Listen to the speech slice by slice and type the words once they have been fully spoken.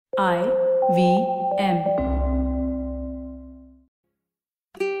IVM.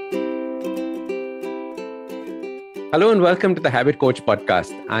 Hello and welcome to the Habit Coach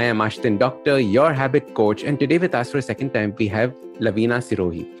podcast. I am Ashton Doctor, your habit coach. And today with us for a second time, we have Loveena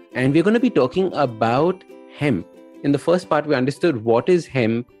Sirohi. And we're going to be talking about hemp. In the first part, we understood what is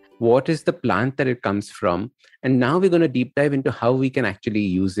hemp, what is the plant that it comes from. And now we're going to deep dive into how we can actually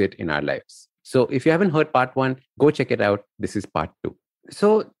use it in our lives. So if you haven't heard part one, go check it out. This is part two.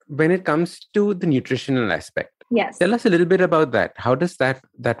 So when it comes to the nutritional aspect, yes, tell us a little bit about that. How does that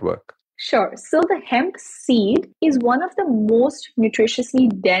work? Sure. So the hemp seed is one of the most nutritiously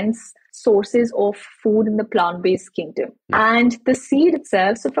dense sources of food in the plant-based kingdom. And the seed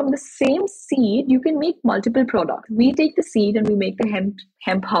itself, so from the same seed, you can make multiple products. We take the seed and we make the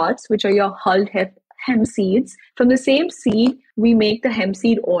hemp hearts, which are your hulled hemp seeds. From the same seed, we make the hemp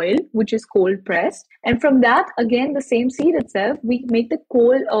seed oil, which is cold pressed. And from that, again, the same seed itself, we make the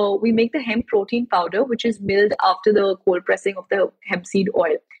hemp protein powder, which is milled after the cold pressing of the hemp seed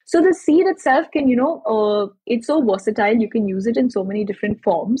oil. So the seed itself can, it's so versatile. You can use it in so many different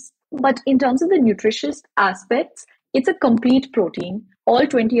forms. But in terms of the nutritious aspects, it's a complete protein, all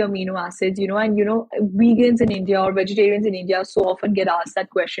 20 amino acids, vegans in India or vegetarians in India so often get asked that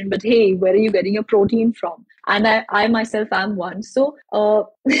question, but hey, where are you getting your protein from? And I myself am one. So though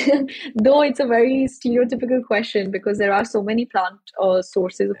it's a very stereotypical question because there are so many plant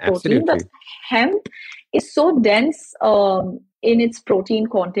sources of protein, Absolutely. but hemp is so dense in its protein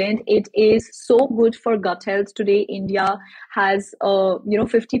content. It is so good for gut health. Today, India has,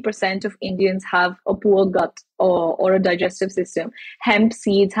 50% of Indians have a poor gut or a digestive system. Hemp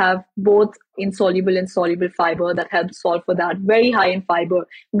seeds have both insoluble and soluble fiber that helps solve for that. Very high in fiber,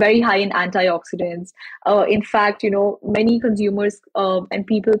 very high in antioxidants. In fact, many consumers and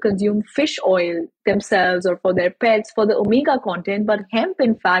people consume fish oil themselves or for their pets for the omega content. But hemp,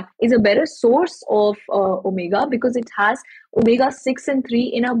 in fact, is a better source of omega because it has omega-6 and 3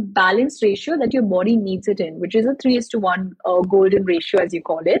 in a balanced ratio that your body needs it in, which is a 3:1 golden ratio, as you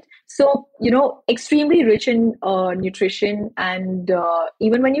call it. So, extremely rich in nutrition. And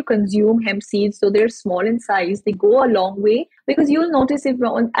even when you consume hemp seeds, so they're small in size, they go a long way because you'll notice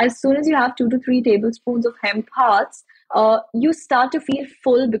as soon as you have 2 to 3 tablespoons of hemp hearts, you start to feel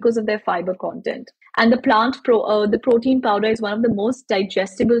full because of their fiber content. And the protein powder is one of the most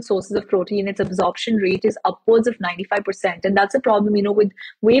digestible sources of protein. Its absorption rate is upwards of 95%. And that's a problem, with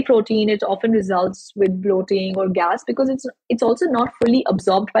whey protein. It often results with bloating or gas because it's also not fully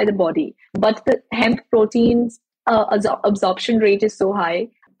absorbed by the body. But the hemp protein's absorption rate is so high.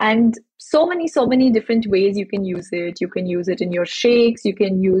 And so many different ways you can use it. You can use it in your shakes. You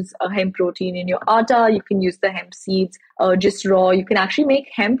can use a hemp protein in your atta. You can use the hemp seeds just raw. You can actually make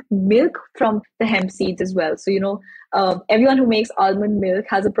hemp milk from the hemp seeds as well. So, everyone who makes almond milk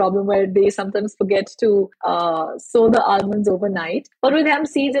has a problem where they sometimes forget to sow the almonds overnight. But with hemp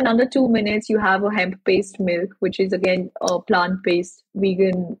seeds, in under 2 minutes, you have a hemp-based milk, which is, again, a plant-based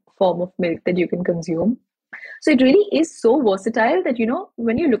vegan form of milk that you can consume. So it really is so versatile that,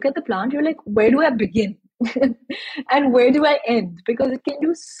 when you look at the plant, you're like, where do I begin? And where do I end? Because it can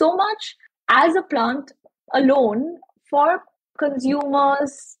do so much as a plant alone for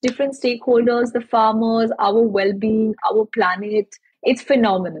consumers, different stakeholders, the farmers, our well-being, our planet. It's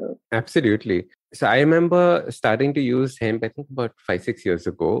phenomenal. Absolutely. So I remember starting to use hemp, I think about 5-6 years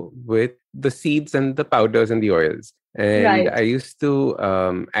ago with the seeds and the powders and the oils. And Right. I used to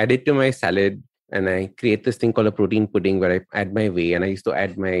add it to my salad. And I create this thing called a protein pudding where I add my whey, and I used to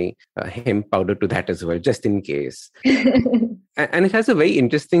add my hemp powder to that as well, just in case. And it has a very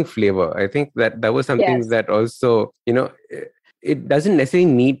interesting flavor. I think that was something Yes. that also, it doesn't necessarily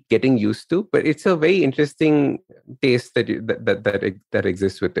need getting used to, but it's a very interesting taste that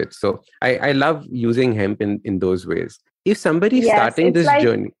exists with it. So I love using hemp in those ways. If somebody's starting this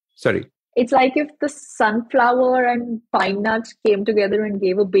journey, sorry. It's like if the sunflower and pine nuts came together and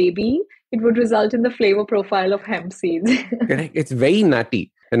gave a baby, it would result in the flavor profile of hemp seeds. Correct. It's very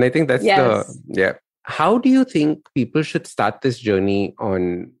nutty. And I think that's How do you think people should start this journey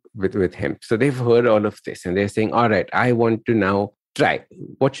with hemp? So they've heard all of this and they're saying, all right, I want to now try.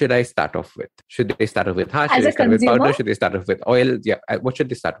 What should I start off with? Should they start off with heart? Should they start with powder? Should they start off with oil? Yeah. What should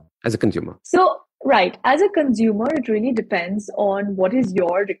they start with as a consumer? So, right. As a consumer, it really depends on what is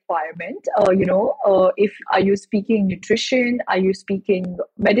your requirement. If are you speaking nutrition? Are you speaking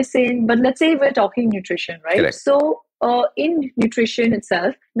medicine? But let's say we're talking nutrition, right? Correct. So in nutrition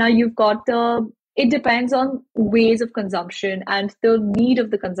itself, now you've got it depends on ways of consumption and the need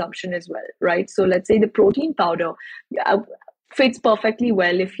of the consumption as well, right? So let's say the protein powder. fits perfectly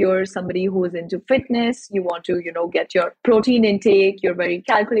well if you're somebody who is into fitness. You want to, get your protein intake. You're very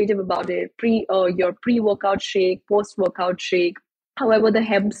calculative about it. Your pre-workout shake, post-workout shake. However, the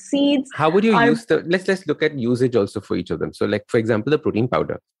hemp seeds How would you are, use let's look at usage also for each of them. So like, for example, the protein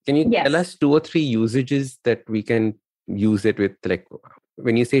powder. Can you tell yes. us 2 or 3 usages that we can use it with? Like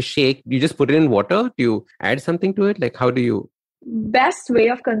when you say shake, you just put it in water? Do you add something to it? Like how do you? Best way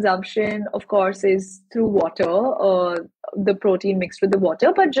of consumption, of course, is through water, the protein mixed with the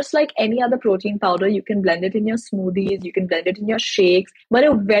water. But just like any other protein powder, you can blend it in your smoothies, you can blend it in your shakes. But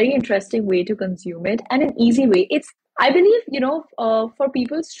a very interesting way to consume it, and an easy way. I believe, for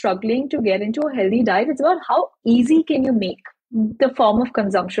people struggling to get into a healthy diet, it's about how easy can you make the form of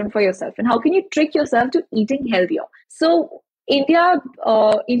consumption for yourself, and how can you trick yourself to eating healthier. So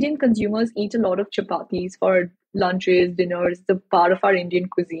Indian consumers eat a lot of chapatis for lunches, dinners, the part of our Indian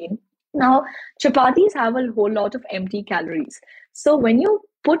cuisine. Now, chapatis have a whole lot of empty calories. So when you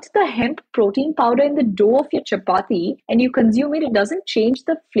put the hemp protein powder in the dough of your chapati and you consume it, it doesn't change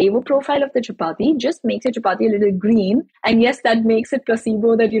the flavor profile of the chapati, it just makes your chapati a little green. And yes, that makes it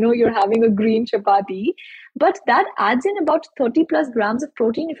placebo that, you're having a green chapati. But that adds in about 30 plus grams of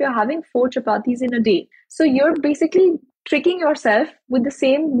protein if you're having 4 chapatis in a day. So you're basically tricking yourself with the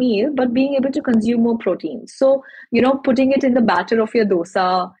same meal, but being able to consume more protein. So, putting it in the batter of your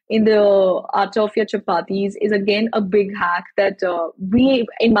dosa, in the atta of your chapatis is again a big hack that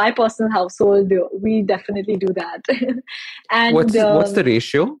in my personal household, we definitely do that. And What's the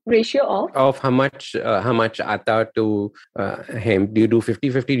ratio of how much atta to hemp? Do you do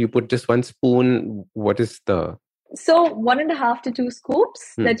 50-50? Do you put just 1 spoon? What is the? So 1.5 to 2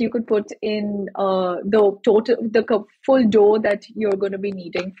 scoops that you could put in the full dough that you're going to be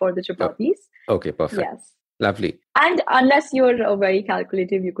needing for the chapatis. Okay, perfect. Yes. Lovely. And unless you're very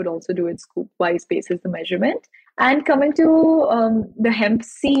calculative, you could also do it scoop-wise basis the measurement. And coming to the hemp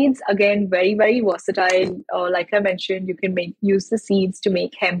seeds, again, very, very versatile. Like I mentioned, you can use the seeds to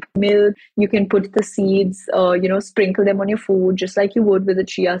make hemp milk. You can put the seeds, sprinkle them on your food, just like you would with the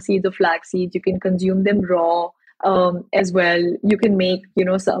chia seeds or flax seeds. You can consume them raw. As well. You can make,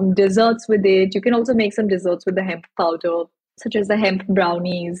 some desserts with it. You can also make some desserts with the hemp powder, such as the hemp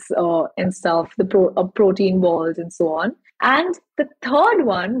brownies and stuff, the protein balls and so on. And the third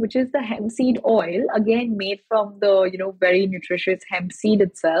one, which is the hemp seed oil, again made from the, very nutritious hemp seed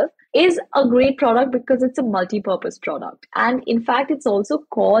itself, is a great product because it's a multi-purpose product. And in fact, it's also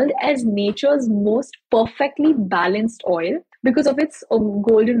called as nature's most perfectly balanced oil because of its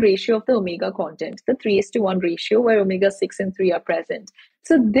golden ratio of the omega content, the 3:1 ratio where omega-6 and 3 are present.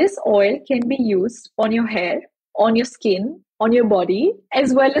 So this oil can be used on your hair, on your skin, on your body,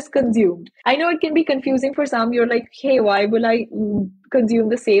 as well as consumed. I know it can be confusing for some. You're like, hey, why will I consume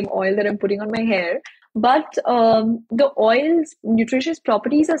the same oil that I'm putting on my hair? But the oil's nutritious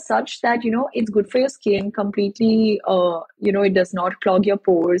properties are such that, it's good for your skin completely. It does not clog your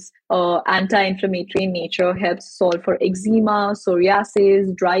pores. Anti-inflammatory in nature, helps solve for eczema,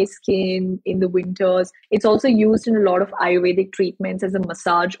 psoriasis, dry skin in the winters. It's also used in a lot of Ayurvedic treatments as a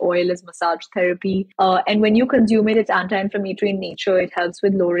massage oil, as massage therapy. And when you consume it, it's anti-inflammatory in nature. It helps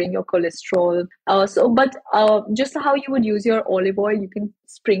with lowering your cholesterol. But just how you would use your olive oil, you can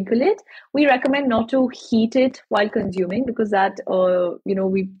sprinkle it. We recommend not to heat it while consuming because that,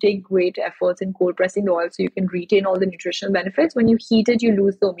 we take great efforts in cold pressing the oil so you can retain all the nutritional benefits. When you heat it, you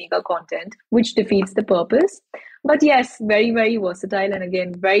lose the omega content, which defeats the purpose. But yes, very, very versatile and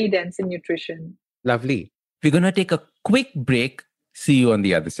again, very dense in nutrition. Lovely. We're going to take a quick break. See you on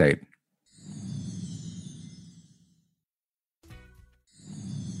the other side.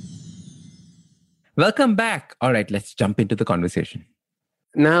 Welcome back. All right, let's jump into the conversation.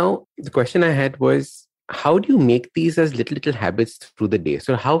 Now, the question I had was, how do you make these as little habits through the day?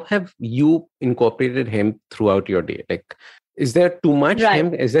 So how have you incorporated hemp throughout your day? Like, is there too much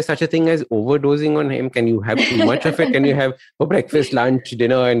hemp? Is there such a thing as overdosing on hemp? Can you have too much of it? Can you have for breakfast, lunch,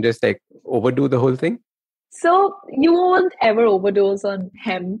 dinner, and just like overdo the whole thing? So you won't ever overdose on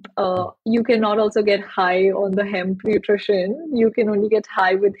hemp. You cannot also get high on the hemp nutrition. You can only get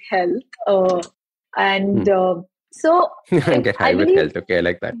high with health. So get high with health. Okay, I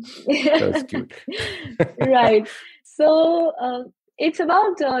like that. That's cute. Right. So it's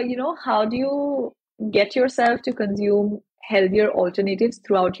about how do you get yourself to consume healthier alternatives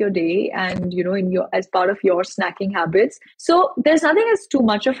throughout your day and as part of your snacking habits. So there's nothing as too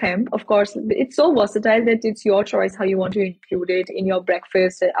much of hemp. Of course, it's so versatile that it's your choice how you want to include it in your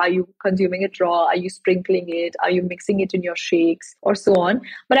breakfast. Are you consuming it raw? Are you sprinkling it? Are you mixing it in your shakes or so on?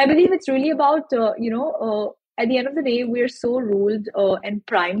 But I believe it's really about at the end of the day, we're so ruled and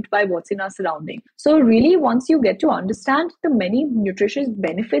primed by what's in our surrounding. So really, once you get to understand the many nutritious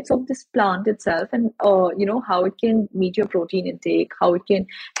benefits of this plant itself, and how it can meet your protein intake, how it can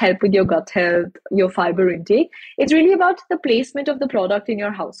help with your gut health, your fiber intake, it's really about the placement of the product in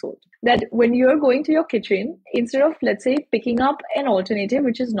your household. That when you're going to your kitchen, instead of, let's say, picking up an alternative,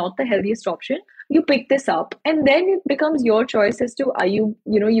 which is not the healthiest option, you pick this up, and then it becomes your choice as to, are you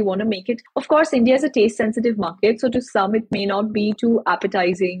want to make it. Of course, India is a taste sensitive market, so to some it may not be too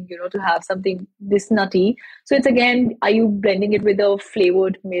appetizing, to have something this nutty. So it's again, are you blending it with a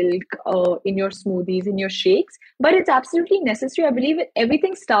flavored milk in your smoothies, in your shakes? But it's absolutely necessary. I believe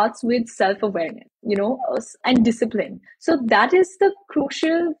everything starts with self-awareness, and discipline. So that is the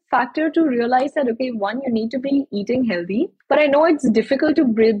crucial factor to realize that, okay, one, you need to be eating healthy, but I know it's difficult to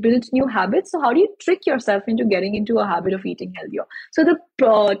build new habits. So how do you trick yourself into getting into a habit of eating healthier? So the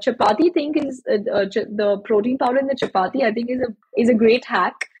chapati thing is the protein powder in the chapati, I think, is a great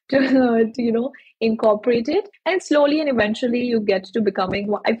hack to incorporate it, and slowly and eventually you get to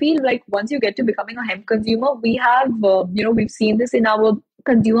becoming, I feel like once you get to becoming a hemp consumer, we have we've seen this in our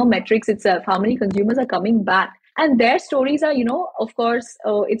consumer metrics itself, how many consumers are coming back, and their stories are, of course,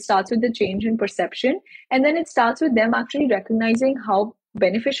 it starts with the change in perception, and then it starts with them actually recognizing how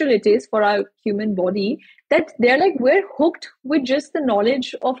beneficial it is for our human body, that they're like, we're hooked with just the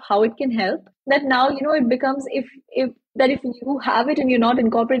knowledge of how it can help, that now it becomes, if you have it and you're not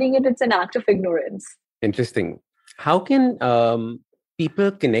incorporating it, it's an act of ignorance. Interesting. How can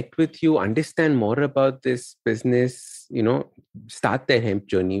people connect with you, understand more about this business, start their hemp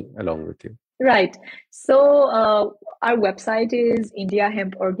journey along with you? Right. So our website is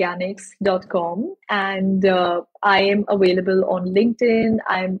indiahemporganics.com, and I am available on LinkedIn.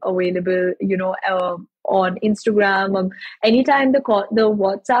 I'm available, on Instagram. Anytime the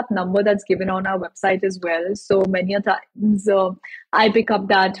WhatsApp number that's given on our website as well. So many times I pick up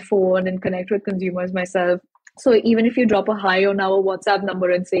that phone and connect with consumers myself. So even if you drop a hi on our WhatsApp number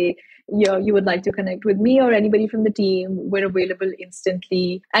and say, you would like to connect with me or anybody from the team, we're available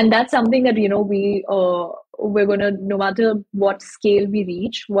instantly. And that's something that, we're going to, no matter what scale we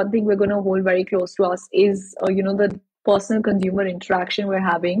reach, one thing we're going to hold very close to us is, the personal consumer interaction we're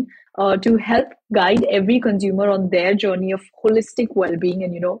having to help guide every consumer on their journey of holistic well-being.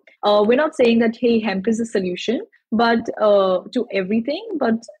 And, we're not saying that, hey, hemp is a solution, but to everything,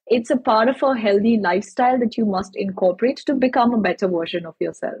 but it's a part of a healthy lifestyle that you must incorporate to become a better version of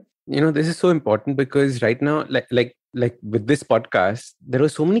yourself. This is so important because right now, like with this podcast, there were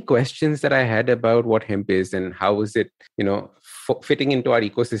so many questions that I had about what hemp is and how is it, fitting into our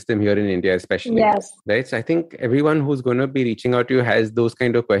ecosystem here in India, especially. Yes. Right. So I think everyone who's going to be reaching out to you has those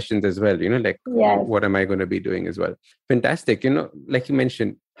kind of questions as well, yes. What am I going to be doing as well? Fantastic. Like you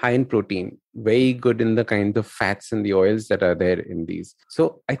mentioned, high in protein, very good in the kind of fats and the oils that are there in these.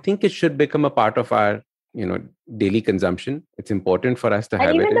 So I think it should become a part of our, daily consumption. It's important for us to have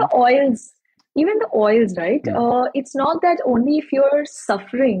it. Even the oils, right? It's not that only if you're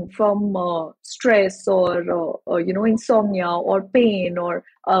suffering from stress or insomnia or pain or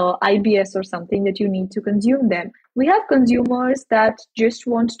IBS or something that you need to consume them. We have consumers that just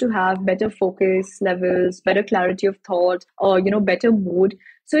want to have better focus levels, better clarity of thought, or better mood.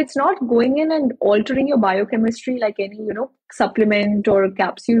 So it's not going in and altering your biochemistry like any, supplement or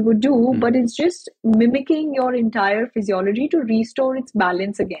capsule would do, but it's just mimicking your entire physiology to restore its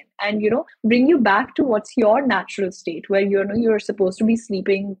balance again and, bring you back to what's your natural state where, you're supposed to be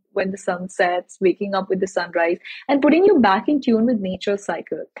sleeping when the sun sets, waking up with the sunrise, and putting you back in tune with nature's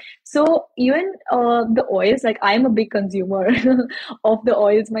cycle. So even the oils, like I'm a big consumer of the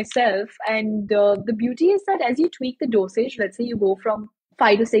oils myself. And the beauty is that as you tweak the dosage, let's say you go from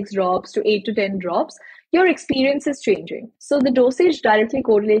 5 to 6 drops to 8 to 10 drops, your experience is changing. So the dosage directly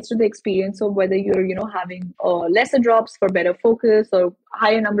correlates to the experience of whether you're, having lesser drops for better focus or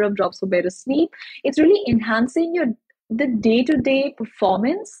higher number of drops for better sleep. It's really enhancing the day-to-day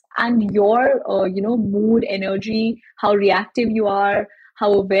performance and your, mood, energy, how reactive you are,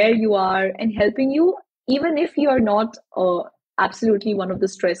 how aware you are, and helping you, even if you are not absolutely one of the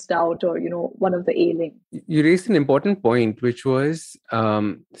stressed out or, one of the ailing. You raised an important point, which was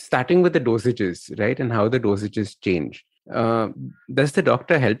starting with the dosages, right? And how the dosages change. Does the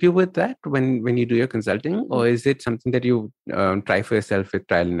doctor help you with that when you do your consulting, or is it something that you try for yourself with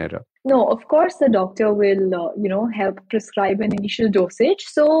trial and error? No, of course, the doctor will, help prescribe an initial dosage.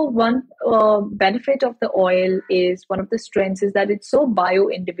 So one benefit of the oil is one of the strengths is that it's so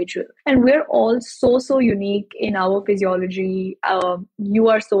bio-individual, and we're all so unique in our physiology. You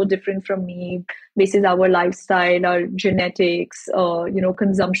are so different from me. This is our lifestyle, our genetics,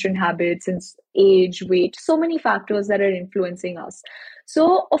 consumption habits, and age, weight. So many factors that are influencing us.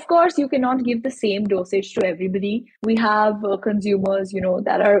 So, of course, you cannot give the same dosage to everybody. We have consumers,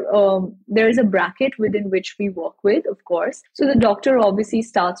 that are, there is a bracket within which we work with, of course. So, the doctor obviously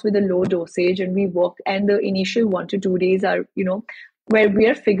starts with a low dosage and we work, and the initial 1 to 2 days are, where we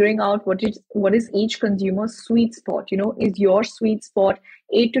are figuring out what is each consumer's sweet spot. Is your sweet spot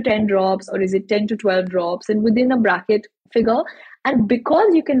 8 to 10 drops, or is it 10 to 12 drops, and within a bracket figure. And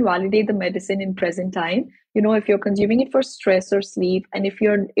because you can validate the medicine in present time, if you're consuming it for stress or sleep, and if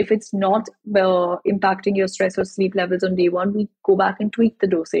it's not impacting your stress or sleep levels on day one, we go back and tweak the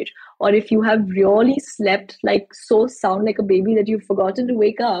dosage. Or if you have really slept like so sound like a baby that you've forgotten to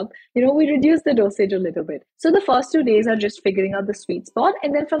wake up, we reduce the dosage a little bit. So the first 2 days are just figuring out the sweet spot,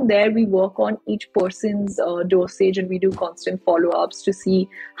 and then from there we work on each person's dosage, and we do constant follow-ups to see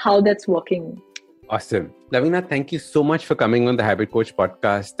how that's working. Awesome. Loveena, thank you so much for coming on the Habit Coach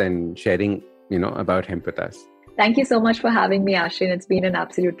podcast and sharing, about hemp with us. Thank you so much for having me, Ashwin. It's been an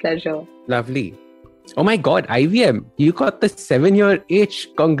absolute pleasure. Lovely. Oh my God, IVM, you got the 7-year itch.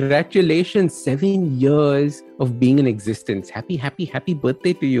 Congratulations. 7 years of being in existence. Happy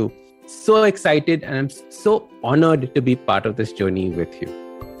birthday to you. So excited, and I'm so honored to be part of this journey with you.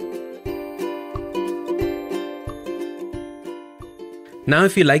 Now,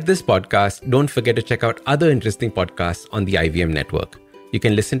 if you like this podcast, don't forget to check out other interesting podcasts on the IVM network. You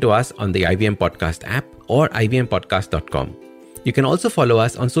can listen to us on the IVM Podcast app or ivmpodcast.com. You can also follow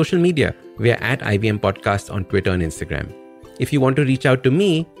us on social media. We are at IVM Podcast on Twitter and Instagram. If you want to reach out to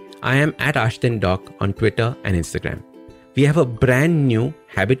me, I am at AshtonDoc on Twitter and Instagram. We have a brand new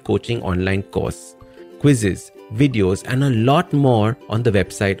habit coaching online course, quizzes, videos, and a lot more on the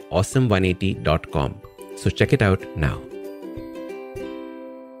website awesome180.com. So check it out now.